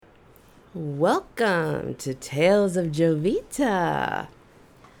Welcome to Tales of Jovita.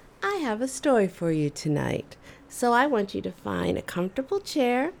 I have a story for you tonight. So I want you to find a comfortable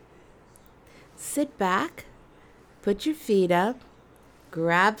chair, sit back, put your feet up,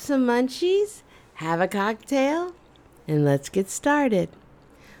 grab some munchies, have a cocktail, and let's get started.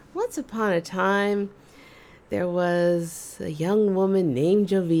 Once upon a time, there was a young woman named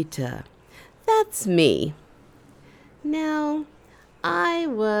Jovita. That's me. Now, I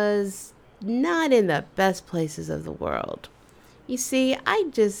was not in the best places of the world. You see, I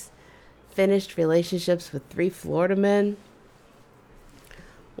just finished relationships with 3 Florida men.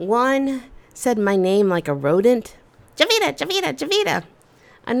 One said my name like a rodent. Jovita, Jovita, Jovita.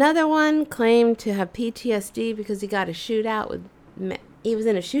 Another one claimed to have PTSD because he was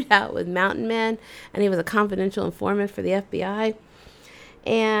in a shootout with mountain men and he was a confidential informant for the FBI.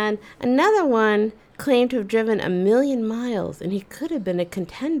 And another one claimed to have driven 1,000,000 miles and he could have been a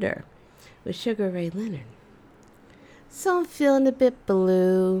contender with Sugar Ray Leonard. So I'm feeling a bit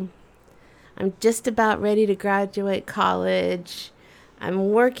blue. I'm just about ready to graduate college. I'm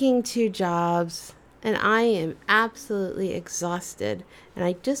working 2 jobs and I am absolutely exhausted. And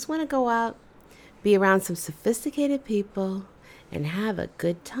I just want to go out, be around some sophisticated people, and have a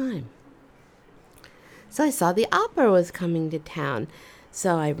good time. So I saw the opera was coming to town.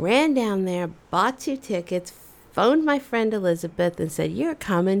 So I ran down there, bought 2 tickets, phoned my friend Elizabeth and said, "You're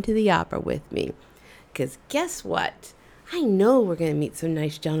coming to the opera with me." Because guess what? I know we're going to meet some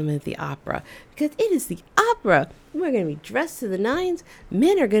nice gentlemen at the opera because it is the opera. We're going to be dressed to the nines.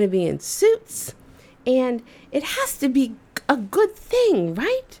 Men are going to be in suits. And it has to be a good thing,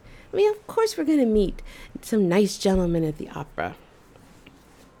 right? I mean, of course we're going to meet some nice gentlemen at the opera.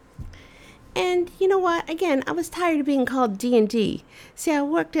 And you know what? Again, I was tired of being called D&D. See, I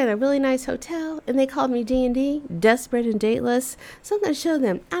worked at a really nice hotel, and they called me D&D, desperate and dateless. So I'm going to show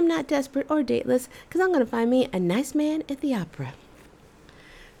them I'm not desperate or dateless, because I'm going to find me a nice man at the opera.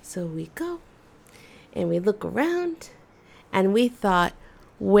 So we go, and we look around, and we thought,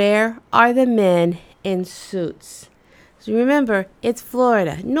 where are the men in suits? So remember, it's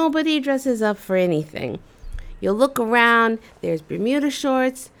Florida. Nobody dresses up for anything. You'll look around, there's Bermuda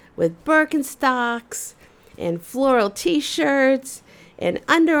shorts, with Birkenstocks and floral t-shirts and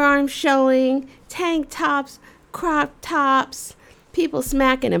underarms showing, tank tops, crop tops, people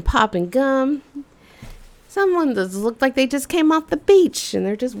smacking and popping gum. Someone that looked like they just came off the beach and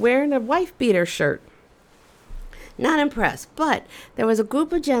they're just wearing a wife beater shirt. Not impressed, but there was a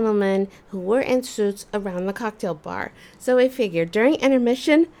group of gentlemen who were in suits around the cocktail bar. So we figured during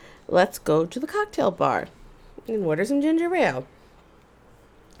intermission, let's go to the cocktail bar and order some ginger ale.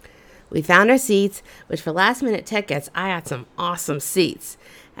 We found our seats, which for last minute tickets, I had some awesome seats.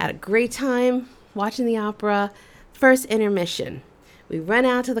 Had a great time watching the opera. First intermission. We run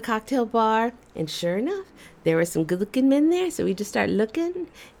out to the cocktail bar, and sure enough, there were some good looking men there. So we just start looking,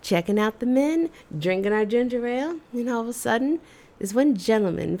 checking out the men, drinking our ginger ale. And all of a sudden, this one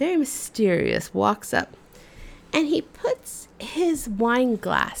gentleman, very mysterious, walks up. And he puts his wine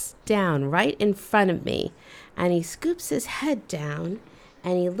glass down right in front of me. And he scoops his head down.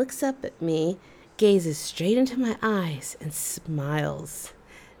 And he looks up at me, gazes straight into my eyes, and smiles.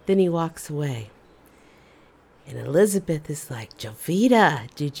 Then he walks away. And Elizabeth is like, "Jovita,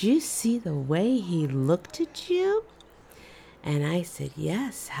 did you see the way he looked at you?" And I said,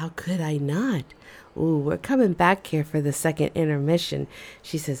 "Yes, how could I not? Ooh, we're coming back here for the second intermission."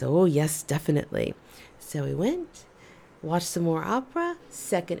 She says, "Oh, yes, definitely." So we went, watched some more opera,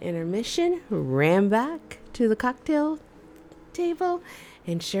 second intermission, ran back to the cocktail table.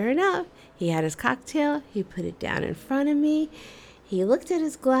 And sure enough, he had his cocktail. He put it down in front of me. He looked at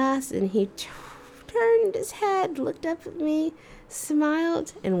his glass and he turned his head, looked up at me,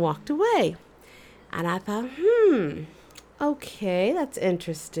 smiled, and walked away. And I thought, okay, that's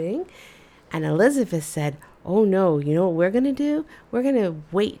interesting. And Elizabeth said, "Oh no, you know what we're going to do? We're going to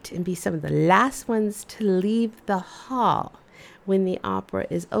wait and be some of the last ones to leave the hall when the opera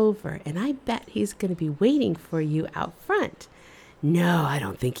is over. And I bet he's going to be waiting for you out front." "No, I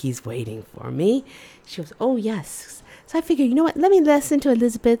don't think he's waiting for me." She goes, "Oh, yes." So I figured, you know what? Let me listen to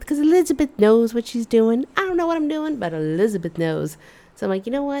Elizabeth because Elizabeth knows what she's doing. I don't know what I'm doing, but Elizabeth knows. So I'm like,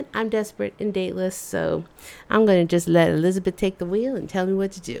 you know what? I'm desperate and dateless, so I'm going to just let Elizabeth take the wheel and tell me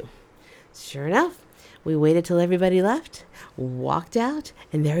what to do. Sure enough, we waited till everybody left, walked out,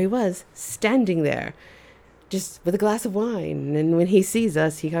 and there he was, standing there, just with a glass of wine. And when he sees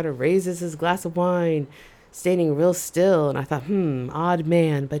us, he kind of raises his glass of wine, standing real still. And I thought, odd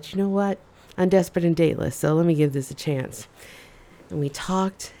man. But you know what? I'm desperate and dateless, so let me give this a chance. And we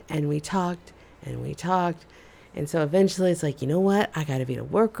talked, and we talked, and we talked. And so eventually it's like, you know what? I got to be to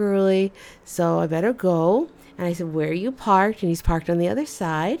work early, so I better go. And I said, where are you parked? And he's parked on the other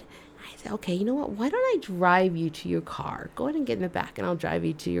side. I said, okay, you know what? Why don't I drive you to your car? Go ahead and get in the back and I'll drive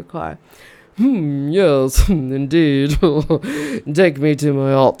you to your car. Yes, indeed. Take me to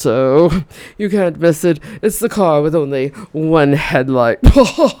my auto. You can't miss it. It's the car with only one headlight.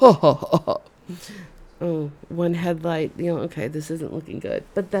 Oh, one headlight. Okay, this isn't looking good.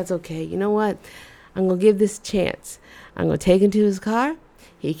 But that's okay. You know what? I'm going to give this a chance. I'm going to take him to his car.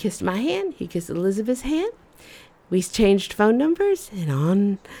 He kissed my hand. He kissed Elizabeth's hand. We exchanged phone numbers, and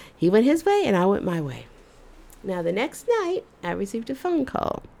on he went his way, and I went my way. Now, the next night, I received a phone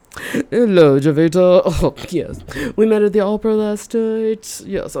call. Hello, Javita. Oh, yes. We met at the opera last night.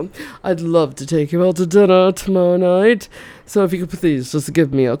 Yes, I'd love to take you out to dinner tomorrow night. So if you could please just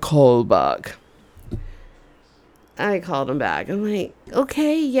give me a call back. I called him back. I'm like,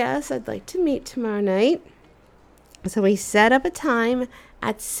 okay, yes, I'd like to meet tomorrow night. So we set up a time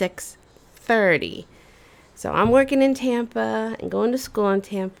at 6:30. So I'm working in Tampa and going to school in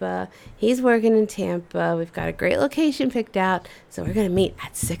Tampa. He's working in Tampa. We've got a great location picked out. So we're going to meet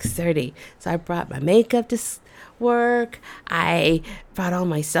at 6:30. So I brought my makeup to work. I brought all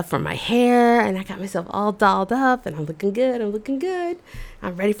my stuff for my hair. And I got myself all dolled up. And I'm looking good.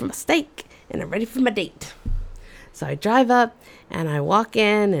 I'm ready for my steak. And I'm ready for my date. So I drive up and I walk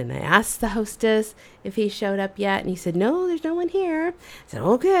in and I asked the hostess if he showed up yet. And he said, no, there's no one here. I said,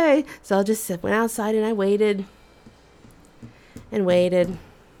 okay. So I just went outside and I waited and waited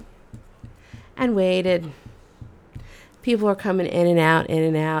and waited. People are coming in and out,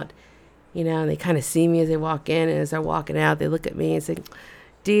 and they kind of see me as they walk in. And as they're walking out, they look at me and say,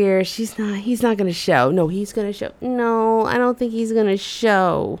 dear, he's not going to show. No, he's going to show. No, I don't think he's going to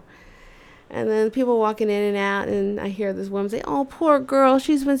show. And then people walking in and out, and I hear this woman say, oh, poor girl,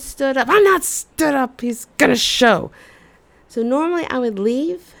 she's been stood up. I'm not stood up. He's going to show. So normally I would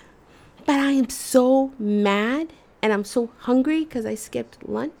leave, but I am so mad, and I'm so hungry because I skipped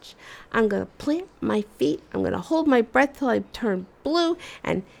lunch. I'm going to plant my feet. I'm going to hold my breath till I turn blue,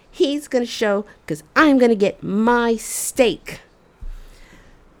 and he's going to show because I'm going to get my steak.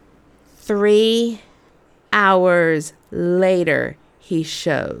 3 hours later, he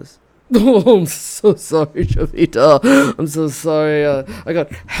shows. Oh, I'm so sorry, Javita. I'm so sorry. I got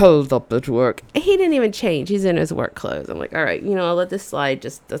held up at work. He didn't even change. He's in his work clothes. I'm like, all right, I'll let this slide.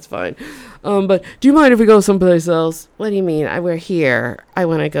 That's fine. But do you mind if we go someplace else? What do you mean? We're here. I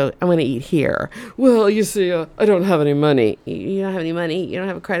want to eat here. Well, you see, I don't have any money. You don't have any money? You don't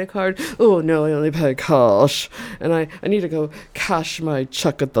have a credit card? Oh, no, I only pay cash. And I need to go cash my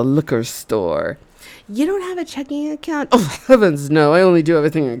check at the liquor store. You don't have a checking account? Oh, heavens, no. I only do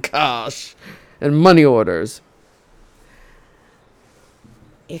everything in cash and money orders.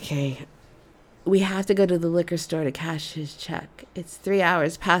 Okay. We have to go to the liquor store to cash his check. It's 3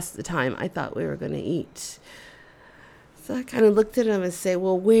 hours past the time I thought we were going to eat. So I kind of looked at him and said,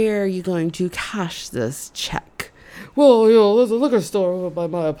 well, where are you going to cash this check? Well, there's a liquor store over by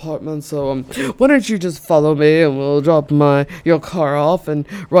my apartment, so why don't you just follow me and we'll drop your car off and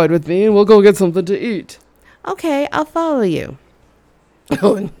ride with me and we'll go get something to eat. Okay, I'll follow you.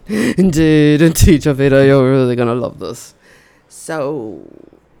 Oh, indeed, Javita, you're really gonna love this. So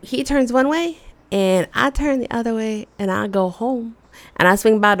he turns one way and I turn the other way and I go home and I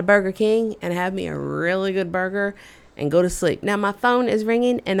swing by the Burger King and have me a really good burger and go to sleep. Now my phone is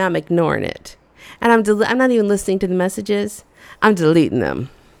ringing and I'm ignoring it. And I'm not even listening to the messages. I'm deleting them.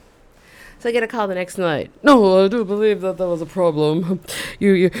 So I get a call the next night. No, I do believe that there was a problem.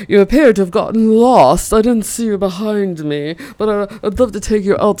 You appear to have gotten lost. I didn't see you behind me, but I'd love to take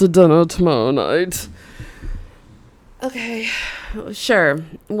you out to dinner tomorrow night. Okay, sure.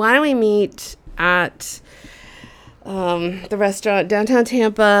 Why don't we meet at the restaurant downtown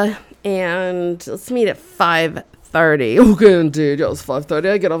Tampa, and let's meet at 5:30. Okay, indeed. Yes,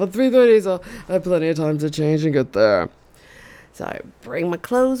 5:30. I get off at 3:30, so I have plenty of time to change and get there. So I bring my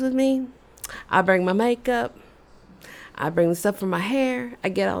clothes with me. I bring my makeup. I bring the stuff for my hair. I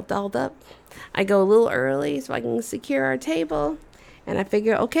get all dolled up. I go a little early so I can secure our table. And I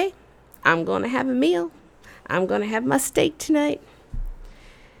figure, okay, I'm going to have a meal. I'm going to have my steak tonight.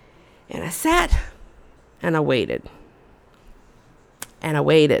 And I sat and I waited. And I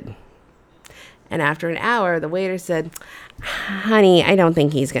waited. And after an hour, the waiter said, honey, I don't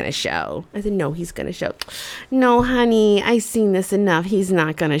think he's going to show. I said, no, he's going to show. No, honey, I've seen this enough. He's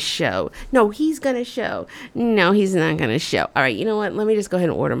not going to show. No, he's going to show. No, he's not going to show. All right, you know what? Let me just go ahead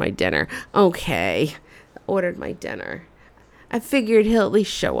and order my dinner. Okay. Ordered my dinner. I figured he'll at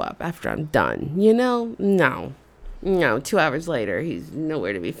least show up after I'm done. No. 2 hours later, he's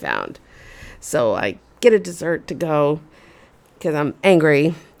nowhere to be found. So I get a dessert to go because I'm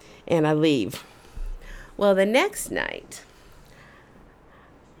angry, and I leave. Well, the next night,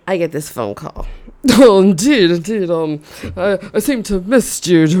 I get this phone call. Oh, indeed. I seem to have missed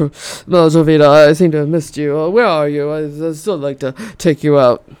you, Jovita. I seem to have missed you. Where are you? I'd still like to take you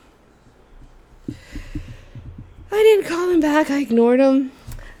out. I didn't call him back. I ignored him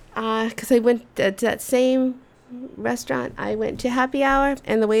because I went to that same restaurant. I went to happy hour,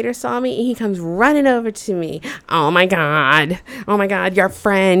 and the waiter saw me, and he comes running over to me. Oh my god, your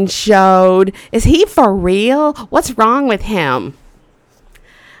friend showed. Is he for real? What's wrong with him?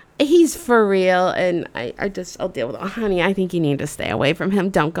 He's for real, and I'll deal with it. Honey, I think you need to stay away from him.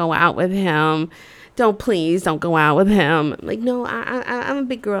 Don't go out with him. Don't go out with him. I'm like, no, I'm a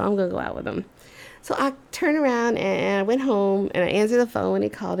big girl. I'm gonna go out with him. So I turned around and I went home, and I answered the phone when he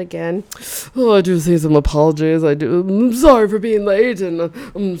called again. Oh, I do say some apologies. I'm sorry for being late, and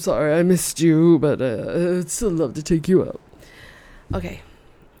I'm sorry I missed you, but I'd still love to take you out. Okay.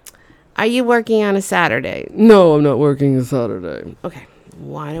 Are you working on a Saturday? No, I'm not working a Saturday. Okay.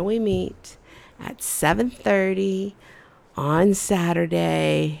 Why don't we meet at 7:30 on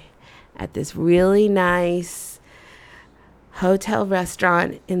Saturday at this really nice hotel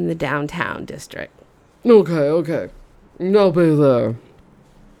restaurant in the downtown district? Okay. I'll be there.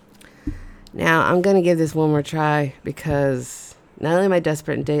 Now, I'm going to give this one more try because not only am I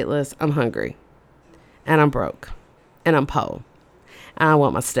desperate and dateless, I'm hungry. And I'm broke. And I'm po. And I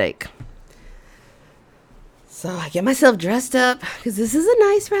want my steak. So I get myself dressed up because this is a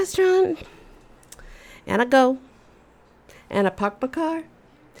nice restaurant. And I go. And I park my car.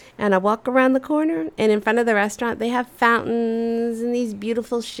 And I walk around the corner. And in front of the restaurant, they have fountains and these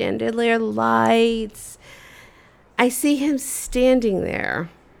beautiful chandelier lights. I see him standing there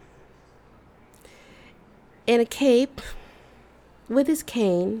in a cape with his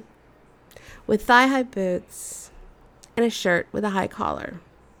cane, with thigh-high boots, and a shirt with a high collar.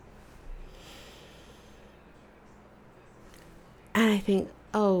 And I think,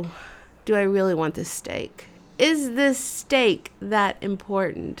 oh, do I really want this steak? Is this steak that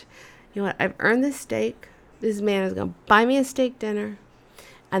important? You know what? I've earned this steak. This man is going to buy me a steak dinner.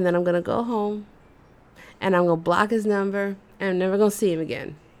 And then I'm going to go home. And I'm going to block his number. And I'm never going to see him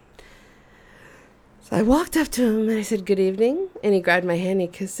again. So I walked up to him and I said, good evening. And he grabbed my hand and he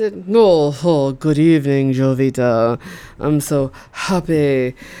kissed it. Oh, good evening, Jovita. I'm so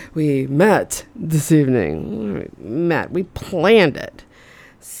happy we met this evening. We planned it.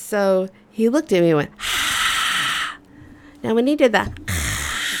 So he looked at me and went, now when he did that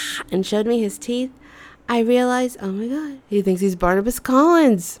and showed me his teeth, I realized, oh my God, he thinks he's Barnabas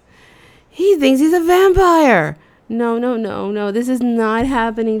Collins. He thinks he's a vampire. No. This is not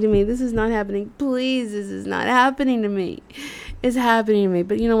happening to me. This is not happening. Please, this is not happening to me. It's happening to me.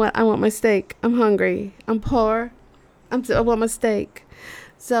 But you know what? I want my steak. I'm hungry. I'm poor. I want my steak.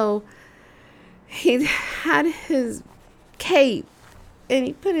 So he had his cape and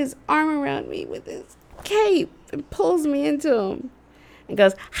he put his arm around me with his cape and pulls me into him and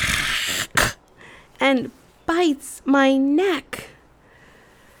goes and bites my neck.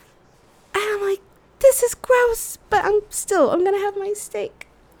 And I'm like, this is gross, but I'm going to have my steak.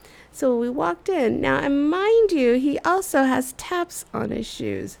 So we walked in. Now, and mind you, he also has taps on his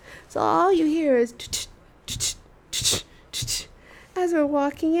shoes. So all you hear is as we're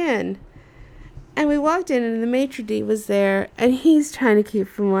walking in. And we walked in, and the maitre d' was there, and he's trying to keep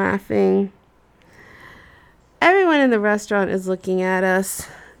from laughing. Everyone in the restaurant is looking at us.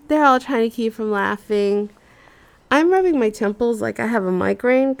 They're all trying to keep from laughing. I'm rubbing my temples like I have a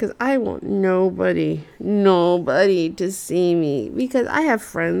migraine because I want nobody to see me because I have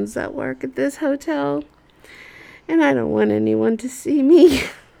friends that work at this hotel and I don't want anyone to see me.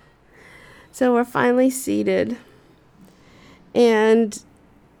 So we're finally seated and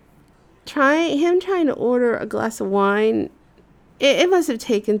trying to order a glass of wine. It must have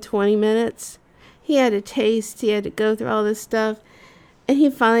taken 20 minutes. He had to taste, he had to go through all this stuff. And he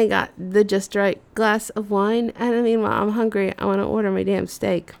finally got the just right glass of wine. And I mean, I'm hungry. I want to order my damn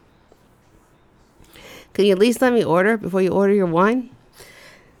steak. Can you at least let me order before you order your wine?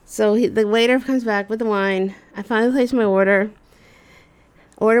 So the waiter comes back with the wine. I finally place my order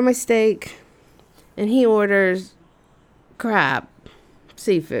my steak. And he orders crab,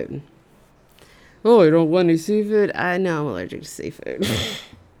 seafood. Oh, you don't want any seafood? I know I'm allergic to seafood.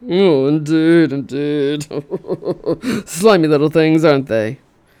 Oh, indeed. Slimy little things, aren't they?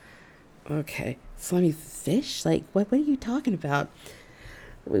 Okay. Slimy fish? Like, what are you talking about?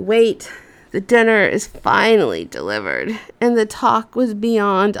 We wait. The dinner is finally delivered, and the talk was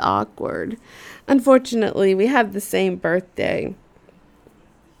beyond awkward. Unfortunately, we have the same birthday.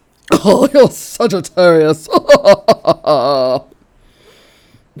 Oh, you're Sagittarius.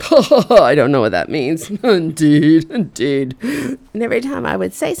 I don't know what that means. Indeed. And every time I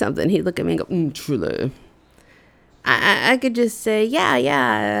would say something, he'd look at me and go, Truly. I could just say,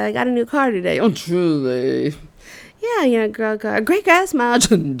 yeah, I got a new car today. Oh, truly. Yeah, girl car, great gas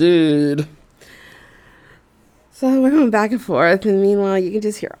mileage. Indeed. So we're going back and forth, and meanwhile, you can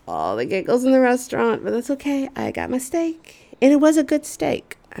just hear all the giggles in the restaurant, but that's okay. I got my steak, and it was a good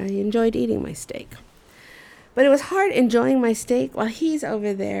steak. I enjoyed eating my steak. But it was hard enjoying my steak while he's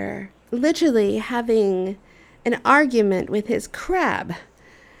over there literally having an argument with his crab.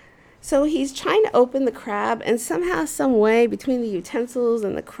 So he's trying to open the crab, and somehow, some way, between the utensils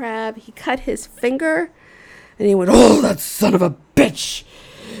and the crab, he cut his finger, and he went, oh, that son of a bitch.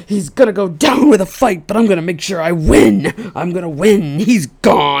 He's gonna go down with a fight, but I'm gonna make sure I win. I'm gonna win. He's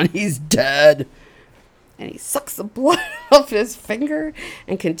gone. He's dead. And he sucks the blood off his finger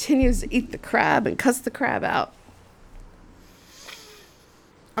and continues to eat the crab and cuss the crab out.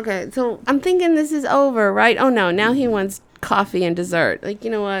 Okay, so I'm thinking this is over, right? Oh no, now he wants coffee and dessert. Like,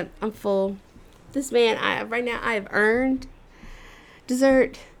 you know what? I'm full. This man, right now I have earned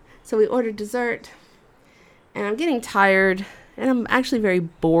dessert. So we ordered dessert. And I'm getting tired. And I'm actually very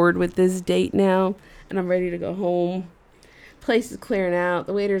bored with this date now. And I'm ready to go home. Place is clearing out.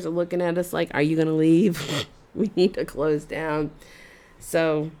 The waiters are looking at us like, are you going to leave? We need to close down.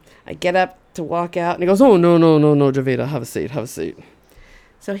 So I get up to walk out. And he goes, oh, no, Javeda, have a seat.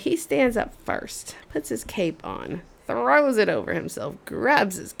 So he stands up first, puts his cape on, throws it over himself,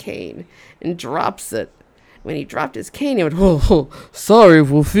 grabs his cane, and drops it. When he dropped his cane, he went, oh, sorry,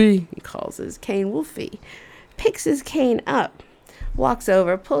 Wolfie. He calls his cane Wolfie. Picks his cane up, walks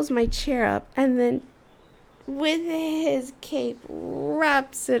over, pulls my chair up, and then with his cape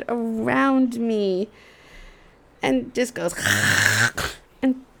wraps it around me and just goes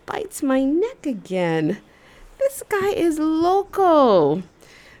and bites my neck again. This guy is loco.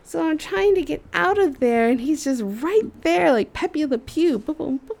 So I'm trying to get out of there, and he's just right there like Pepe Le Pew. Boom,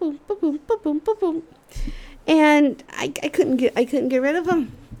 boom, boom, boom, boom, boom, boom, boom. And I couldn't get rid of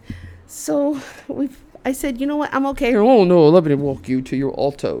him. So I said, you know what? I'm okay. Oh no, let me walk you to your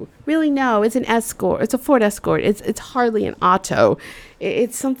auto. Really, no, it's an Escort. It's a Ford Escort. It's hardly an auto.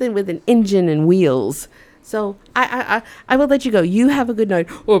 It's something with an engine and wheels. So I will let you go. You have a good night.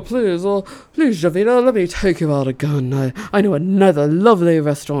 Oh, please, Javeda, let me take you out again. I know another lovely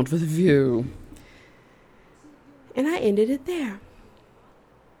restaurant with a view. And I ended it there.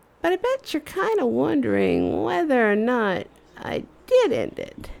 But I bet you're kind of wondering whether or not I did end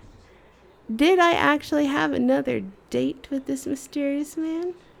it. Did I actually have another date with this mysterious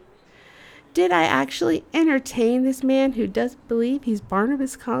man? Did I actually entertain this man who does believe he's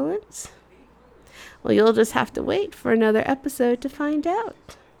Barnabas Collins? Well, you'll just have to wait for another episode to find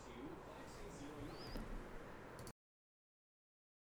out.